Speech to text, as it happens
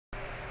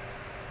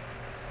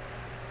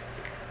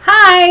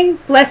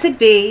morning, blessed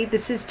be.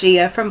 This is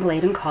Gia from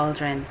Blade and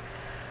Cauldron.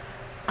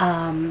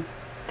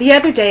 The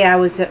other day I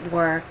was at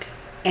work,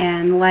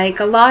 and like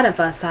a lot of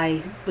us,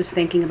 I was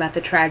thinking about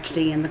the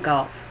tragedy in the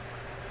Gulf.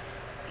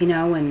 You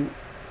know, and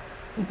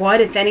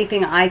what, if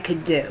anything, I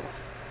could do.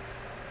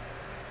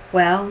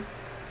 Well,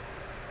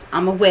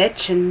 I'm a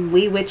witch, and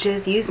we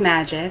witches use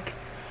magic,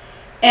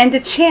 and a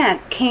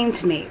chant came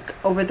to me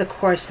over the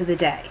course of the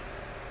day.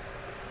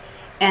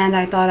 And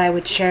I thought I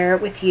would share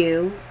it with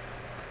you,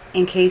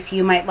 in case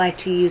you might like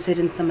to use it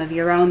in some of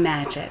your own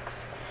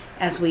magics,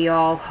 as we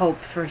all hope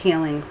for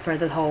healing for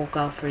the whole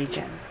Gulf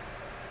region.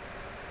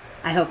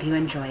 I hope you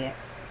enjoy it.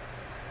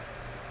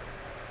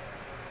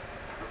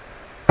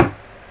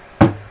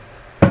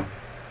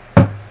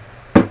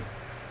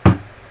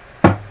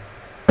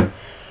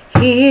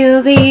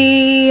 Heal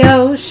the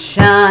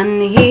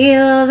ocean,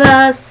 heal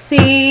the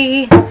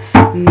sea.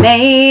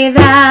 May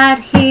that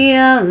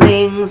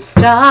healing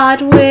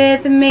start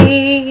with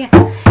me.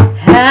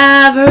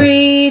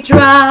 Every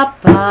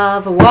drop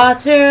of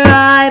water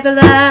I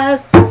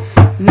bless,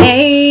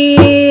 may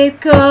it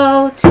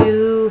go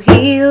to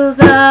heal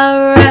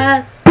the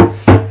rest.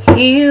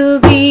 Heal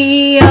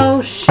the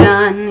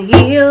ocean,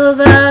 heal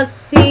the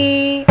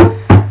sea.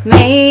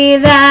 May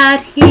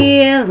that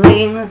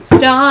healing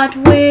start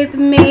with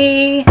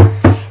me.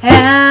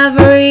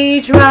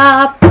 Every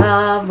drop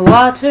of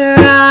water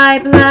I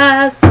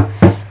bless,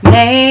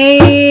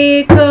 may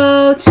it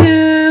go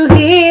to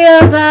heal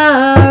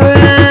the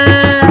rest.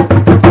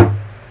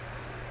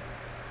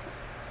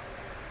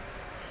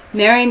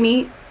 Merry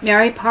meet,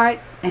 merry part,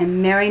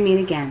 and merry meet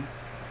again.